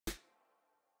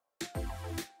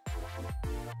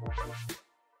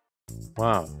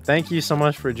Wow. Thank you so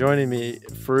much for joining me,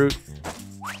 Fruit.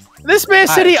 This man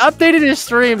said he updated his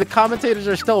stream. The commentators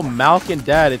are still Malk and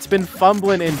Dad. It's been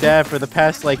FumbLynn and Dad for the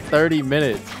past like 30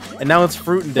 minutes. And now it's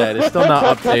Fruit and Dad. It's still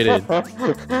not updated.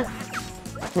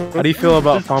 How do you feel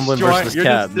about FumbLynn versus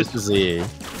Cap? This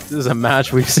is a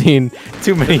match we've seen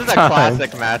too many times. This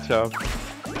is a classic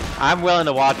matchup. I'm willing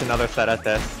to watch another set at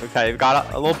this. Okay, we've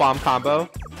got a little bomb combo.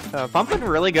 FumbLynn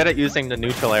really good at using the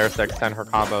neutral air to extend her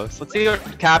combos. Let's see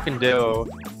what Cap can do.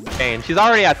 And she's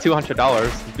already at $200.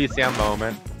 BCM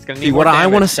moment. See, what I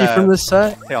want to see from this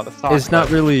set is not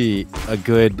really a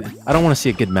good... I don't want to see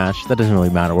a good match. That doesn't really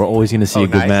matter. We're always going to see a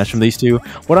good match from these two.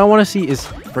 What I want to see is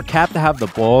for Cap to have the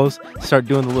balls, start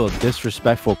doing the little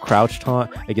disrespectful crouch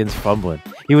taunt against FumbLynn.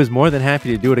 He was more than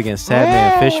happy to do it against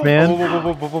Sadman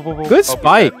Fishman. Good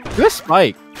spike. Good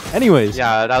spike. Anyways.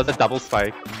 Yeah, that was a double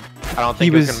spike. I don't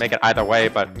think he was going to make it either way,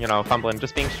 but, you know, FumbLynn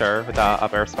just being sure with the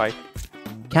up air spike.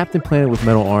 Captain Planet with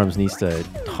Metal Arms needs to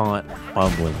taunt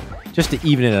FumbLynn. Just to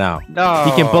even it out. No.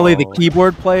 He can bully the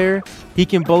keyboard player. He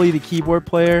can bully the keyboard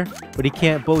player, but he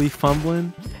can't bully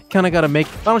FumbLynn. Kind of got to make...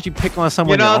 Why don't you pick on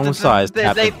someone your own size? They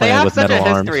have such a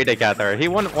history together. He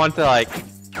wouldn't want to, like,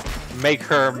 make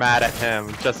her mad at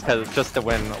him just to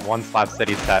win one Slap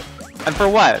City set. And for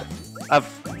what?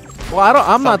 Well,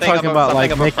 I'm not talking about, like,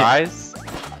 making... prize?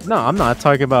 No, I'm not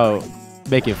talking about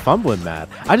making FumbLynn mad.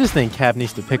 I just think Cap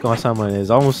needs to pick on someone in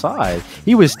his own side.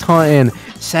 He was taunting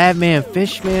Sadman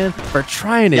Fishman for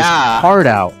trying his heart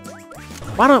out.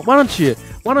 Why don't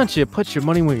you put your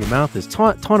money where your mouth is?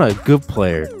 Taunt a good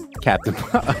player, Captain.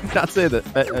 I'm not saying that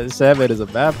Sadman is a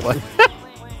bad player.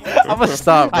 I'm gonna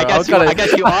stop. Bro. I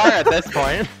guess you are at this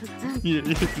point.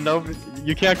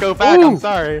 You can't go back. Ooh. I'm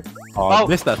sorry. Oh,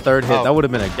 missed that third hit. That would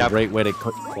have been a great way to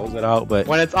close it out. But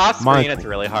when it's off screen, it's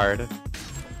really hard.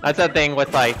 That's the thing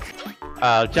with, like,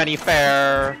 Jenny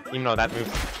Fair, even though that move's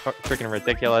freaking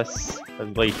ridiculous,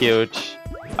 really huge.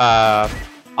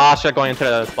 Asha going into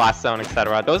the blast zone,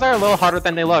 etc. Those are a little harder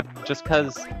than they look, just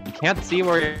because you can't see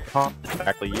where you're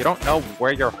exactly. You don't know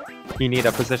where you need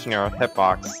to position your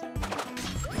hitbox.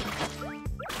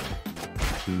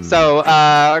 So,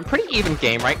 pretty even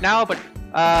game right now, but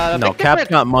no, Cap's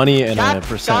got money and a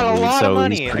percent lead, so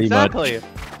he's pretty much.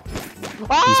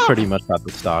 He's pretty much got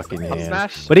the stock in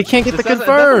hand, but he can't get the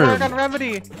confirm. It doesn't work on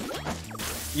Remedy.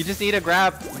 You just need a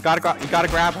grab. You gotta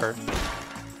grab her.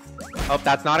 Oh,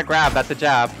 that's not a grab. That's a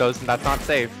jab. That's not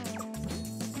safe.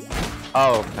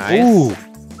 Oh, nice. Ooh.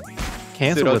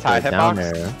 Cancel Pseudo with tie the down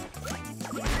hitbox. air.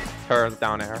 Turns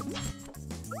down air.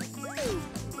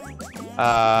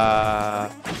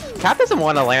 Cap doesn't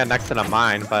want to land next to the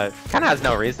mine, but kind of has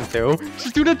no reason to.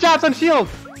 Just do the jabs on shield.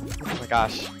 Oh my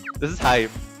gosh, this is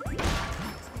hype.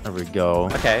 There we go.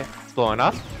 Okay, it's blowing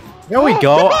up. There we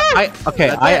go. I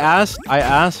asked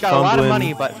Got a lot of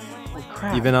money, but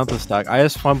crap. Even out the stock. I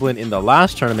asked FumbLynn in the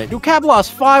last tournament. Dude, Cap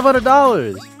lost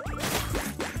 $500.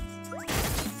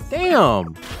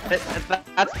 Damn.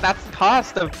 That's the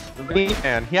cost of the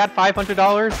man. He had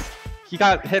 $500. He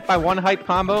got hit by one hype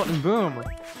combo and boom.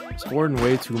 It's hoarding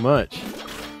way too much.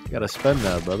 You gotta spend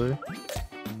that, brother.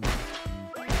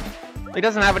 He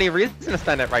doesn't have any reason to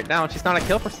spend it right now. She's not a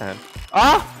kill percent.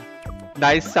 Ah!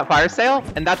 Nice fire sale,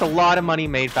 and that's a lot of money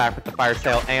made back with the fire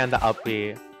sale and the up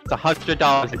B. It's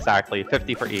 $100 exactly,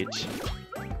 50 for each.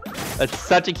 That's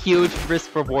such a huge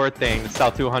risk-reward thing to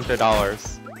sell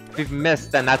 $200. If you've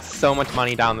missed, then that's so much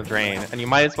money down the drain, and you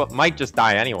might just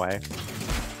die anyway.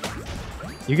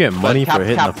 You get money for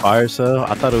hitting the fire sale?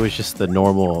 I thought it was just the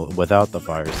normal without the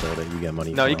fire sale that you get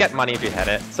money. No, you get money if you hit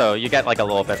it, so you get like a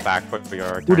little bit back for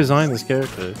your. Who designed this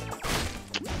character?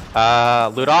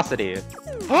 Ludosity.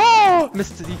 Oh,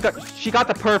 she got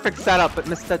the perfect setup, but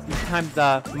missed that time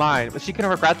the mine. Is she gonna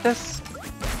regret this?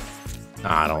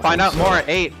 Nah, I don't. Find out more at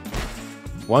 8.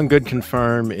 One good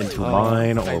confirm into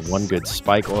mine, or one good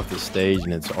spike off the stage,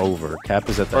 and it's over. Cap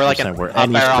is at the percent where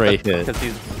any stray hit.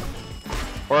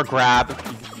 Or a grab.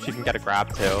 She can get a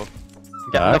grab too.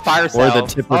 Get the fire sale. Or the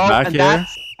tipper back air.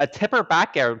 A tipper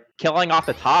back air killing off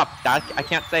the top. That I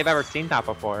can't say I've ever seen that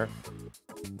before.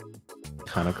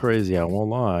 Kind of crazy, I won't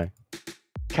lie.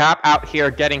 Cap out here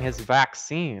getting his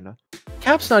vaccine.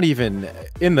 Cap's not even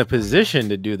in the position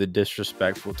to do the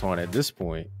disrespectful taunt at this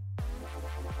point.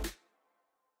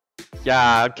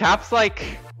 Yeah, Cap's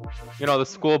like, you know, the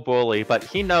school bully, but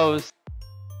he knows,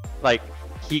 like,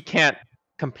 he can't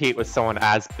compete with someone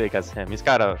as big as him. He's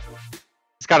gotta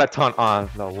taunt on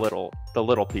the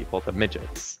little people, the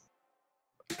midgets.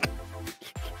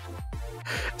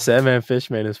 Sadman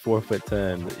Fishman is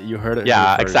 4'10". You heard it.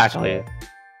 Yeah, exactly.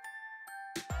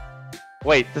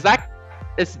 Wait, does that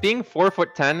is being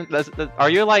 4'10"? Are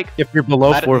you like? If you're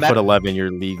below 4'11",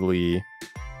 you're legally.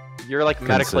 You're like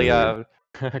medically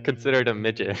considered a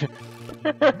midget.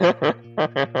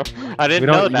 I didn't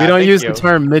know that. We don't use the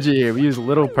term midget here. We use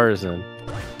little person.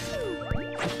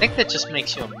 I think that just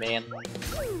makes you a man.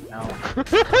 No.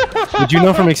 Did you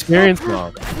know from experience,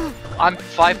 Mom? I'm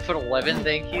 5'11",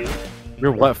 thank you.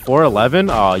 You're what, 4'11"?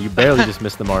 Oh, you barely just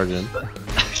missed the margin.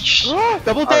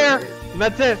 Double dare!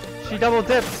 That's it. She double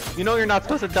dips. You know you're not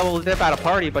supposed to double dip at a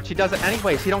party, but she does it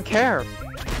anyway. She don't care.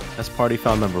 That's party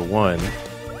foul number 1.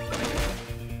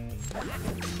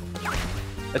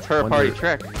 It's her party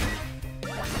trick.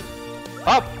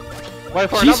 Up. Wait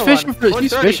for she's another fishing one. for.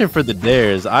 She's fishing for the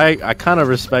dares. I kind of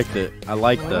respect it. I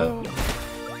like that.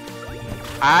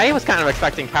 I was kind of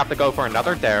expecting Cap to go for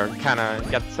another dare, kind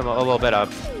of get a little bit of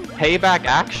payback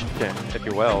action, if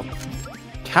you will.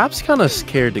 Cap's kind of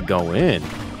scared to go in.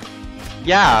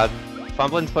 Yeah,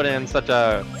 FumbLynn's put in such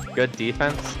a good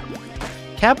defense.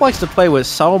 Cap likes to play with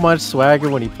so much swagger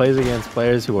when he plays against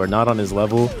players who are not on his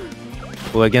level.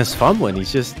 Well, against FumbLynn,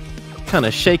 he's just kind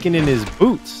of shaking in his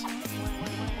boots.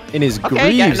 In his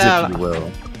greaves, if you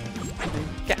will.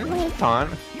 Getting a little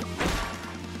taunt.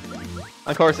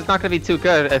 Of course, it's not going to be too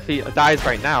good if he dies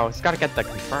right now. He's got to get the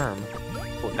confirm.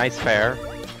 Ooh, nice fair.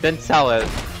 Didn't sell it.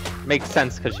 Makes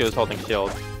sense because she was holding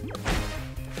shield.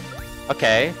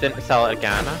 Okay, didn't sell it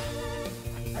again.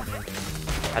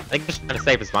 I think he's trying to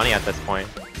save his money at this point.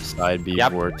 Side B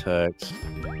vortex.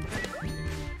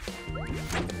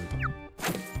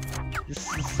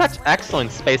 Such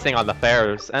excellent spacing on the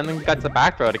fairs, and then got the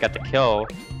back row to get the kill.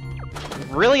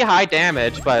 Really high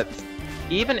damage, but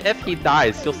even if he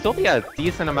dies, he'll still be a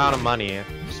decent amount of money.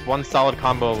 Just one solid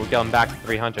combo will get him back to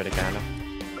 300 again.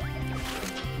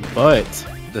 But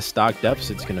the stock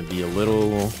deficit's gonna be a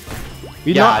little.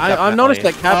 I noticed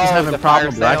that Cap is having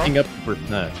problems racking up the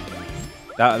percent.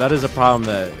 That is a problem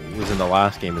that was in the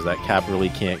last game. Is that Cap really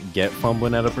can't get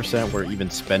FumbLynn at a percent where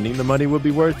even spending the money would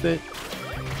be worth it?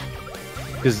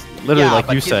 Because literally, like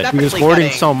you said, he was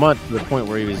hoarding so much to the point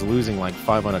where he was losing like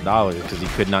 $500 because he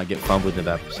could not get FumbLynn to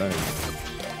that percentage.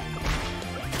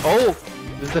 Oh,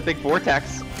 this is a big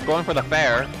vortex. Going for the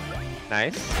fair.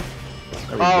 Nice.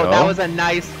 There we go. That was a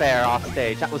nice fair off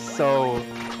stage. That was so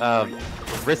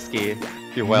risky,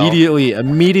 if you will.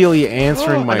 Immediately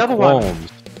answering my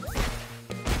qualms.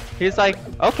 He's like,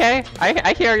 okay,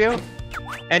 I hear you,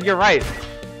 and you're right.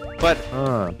 But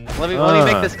let me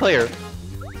make this clear.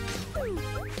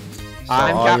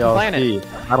 I'm Captain Planet.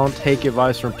 I don't take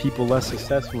advice from people less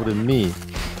successful than me.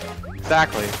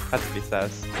 Exactly. That's what he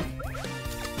says.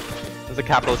 It's a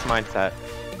capitalist mindset.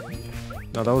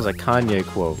 No, that was a Kanye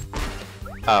quote.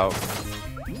 Oh.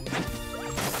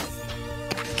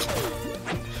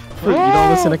 Wait, you don't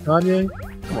listen to Kanye?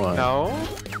 Come on. No.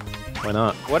 Why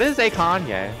not? What is a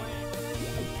Kanye?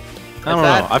 I don't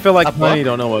know. I feel like Kanye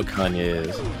don't know what Kanye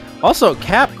is. Also,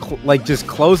 Cap, like, just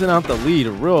closing out the lead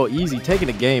real easy, taking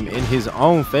the game in his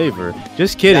own favor.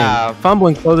 Just kidding. Yeah.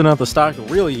 FumbLynn closing out the stock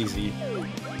real easy.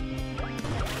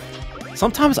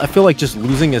 Sometimes I feel like just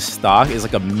losing a stock is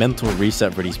like a mental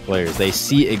reset for these players. They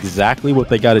see exactly what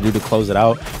they got to do to close it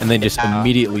out, and then just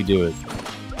immediately do it.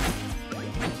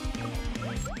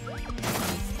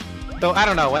 So, I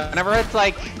don't know. Whenever it's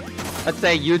like, let's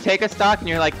say you take a stock, and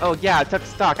you're like, oh yeah, I took a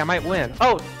stock, I might win.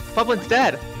 Oh, FumbLynn's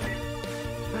dead.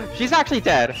 She's actually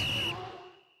dead.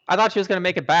 I thought she was gonna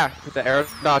make it back with the arrow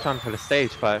dodge onto the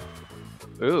stage, but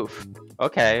oof.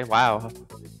 Okay, wow.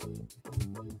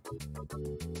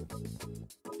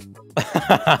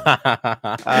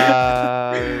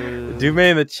 Dume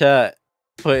in the chat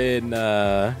put in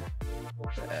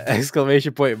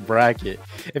exclamation point bracket.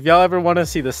 If y'all ever want to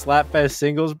see the Slapfest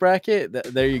singles bracket,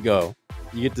 there you go.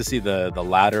 You get to see the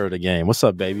ladder of the game. What's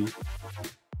up, baby?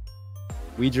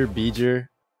 Weeger Beeger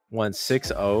won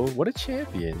 6-0. What a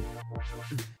champion.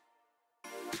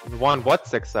 Won what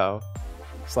 6-0?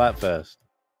 Slapfest.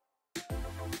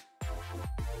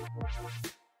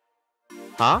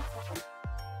 Huh?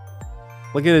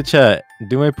 Look at the chat.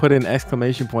 Dume put in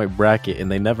exclamation point bracket and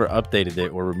they never updated it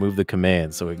or removed the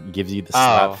command, so it gives you the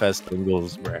Slapfest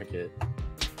singles bracket.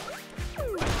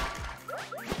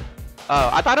 Oh,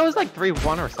 I thought it was like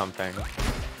 3-1 or something.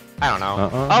 I don't know.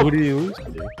 Oh, who did you lose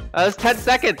to? It was 10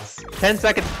 seconds. 10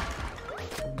 seconds.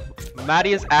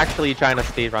 Maddie is actually trying to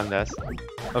speedrun this.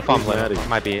 FumbLynn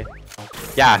might be.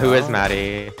 Yeah, who is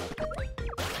Maddie?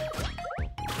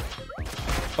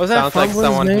 Was that like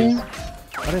someone name?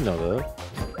 I didn't know that.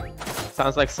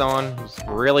 Sounds like someone who's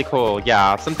really cool.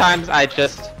 Yeah, sometimes I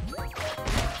just...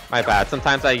 My bad.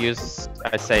 Sometimes I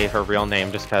say her real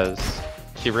name just because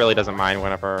she really doesn't mind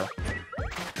whenever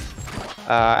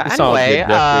Anyway,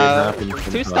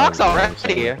 2 stocks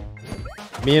already.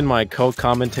 Me and my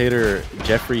co-commentator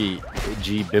Jeffrey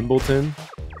G. Bimbleton.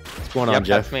 What's going on,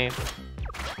 Jeff? That's me.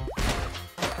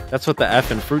 That's what the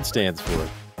F in fruit stands for.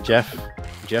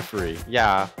 Jeffrey.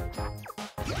 Yeah.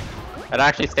 It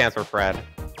actually stands for Fred.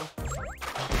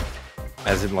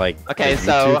 As in, like. Okay,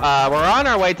 so we're on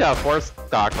our way to a 4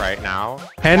 stock right now.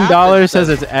 $10 says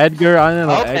it's Edgar. I don't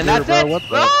know. Edgar, and that's it. What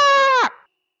the? Ah!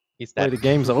 He's dead. Wait, the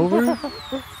game's over?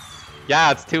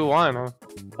 Yeah, it's 2-1.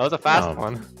 That was a fast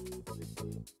one.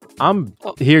 I'm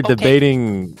here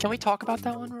debating. Can we talk about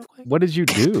that one real quick? What did you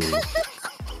do?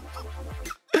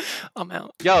 I'm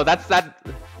out. Yo, that.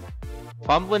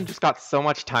 FumbLynn just got so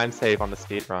much time save on the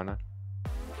speedrun.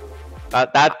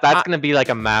 That's gonna be like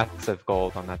a massive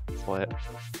gold on that split.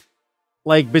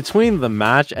 Like, between the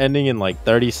match ending in like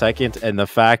 30 seconds and the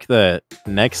fact that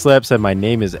Next Slap said my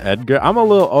name is Edgar, I'm a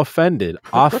little offended.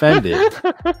 I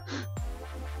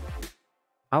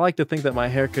like to think that my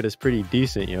haircut is pretty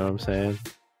decent, you know what I'm saying?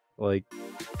 Like,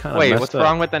 kind of. Wait, what's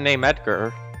wrong with the name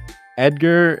Edgar?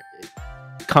 Edgar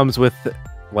comes with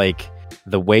like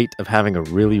the weight of having a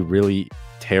really, really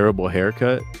terrible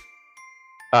haircut.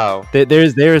 Oh.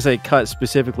 There's a cut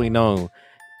specifically known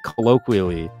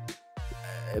colloquially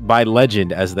by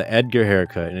legend as the Edgar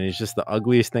haircut, and it's just the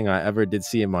ugliest thing I ever did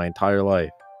see in my entire life.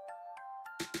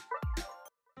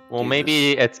 Well,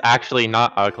 maybe it's actually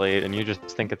not ugly, and you just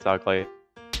think it's ugly.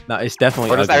 No, it's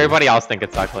definitely ugly. Or does everybody else think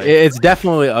it's ugly? It's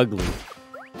definitely ugly.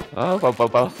 Oh,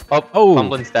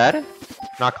 FumbLynn's dead?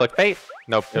 Not clickbait?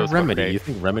 Nope, it was Remedy. clickbait. You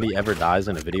think Remedy ever dies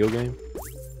in a video game?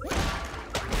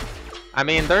 I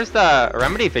mean, there's the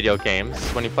Remedy video games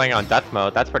when you're playing on death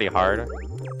mode. That's pretty hard.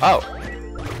 Oh.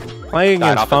 Playing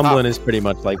against FumbLynn is pretty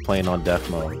much like playing on death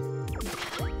mode.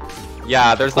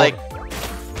 Yeah, there's like...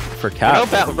 For Cap.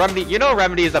 You know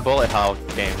Remedy is a bullet hell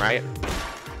game, right?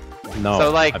 No,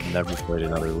 so, like, I've never played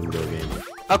another Ludo game.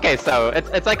 Okay, so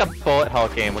it's like a bullet hell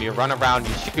game. When you run around,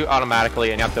 you shoot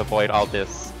automatically, and you have to avoid all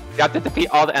this. You have to defeat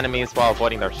all the enemies while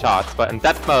avoiding their shots. But in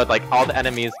death mode, like, all the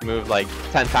enemies move like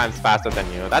 10 times faster than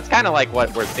you. That's kind of like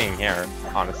what we're seeing here,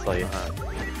 honestly.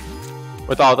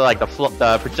 With all the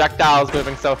the projectiles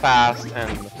moving so fast,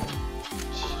 and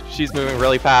she's moving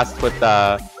really fast with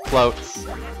the floats.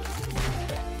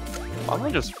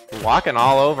 I'm just walking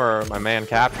all over my man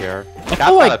Cap here. I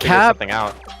feel like Cap. Something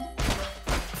out.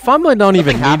 FumbLynn don't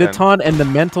even need a taunt, and the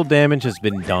mental damage has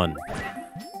been done.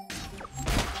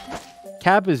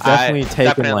 Cap is definitely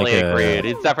taking like a... agreed.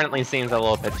 It definitely seems a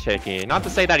little bit shaky. Not to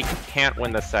say that he can't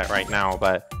win the set right now,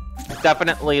 but it's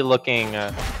definitely looking...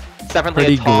 it's definitely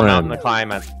pretty a tall mountain to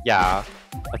climb at. Yeah,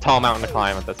 a tall mountain to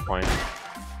climb at this point.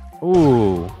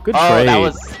 Ooh, good trade. That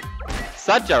was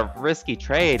such a risky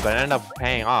trade, but it ended up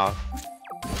paying off.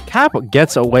 Cap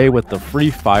gets away with the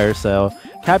free fire sale.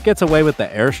 Cap gets away with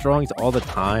the air strongs all the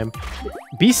time.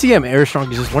 BCM air strong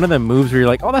is just one of them moves where you're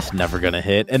like, oh, that's never gonna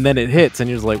hit, and then it hits, and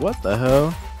you're just like, what the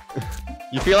hell?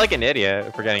 You feel like an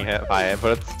idiot for getting hit by it,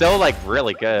 but it's still like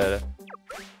really good.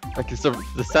 Like it's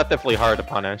deceptively hard to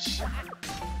punish.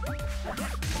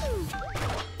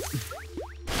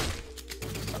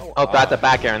 Oh, that's a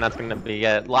back air, and that's gonna be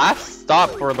it. Last stop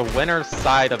for the winner's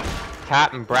side of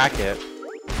Cat and Bracket.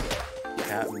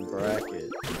 Cat and Bracket.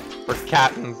 For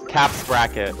Cap's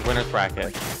bracket, winner's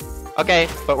bracket. Okay,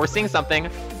 but we're seeing something.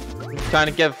 Trying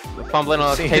to give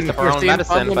FumbLynn a taste of her own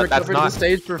medicine, but that's not... the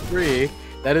stage for free.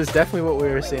 That is definitely what we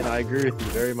were seeing. I agree with you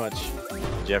very much,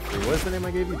 Jeffrey. What's the name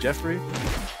I gave you? Jeffrey?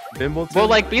 Bimbleton? Well,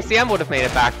 like, BCM would have made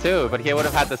it back too, but he would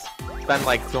have had to spend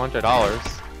like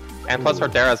 $200. And plus,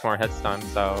 Hordera's more hit stun,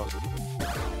 so...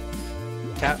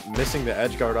 Cap missing the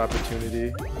edge guard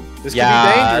opportunity. This could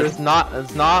be dangerous.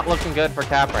 It's not looking good for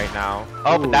Cap right now.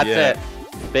 Oh, but that's it.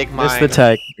 Big mine. Missed the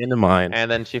tech in the mine. And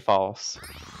then she falls.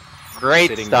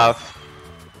 Great stuff.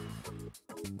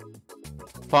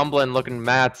 FumbLynn looking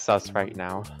mad sus right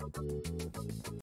now.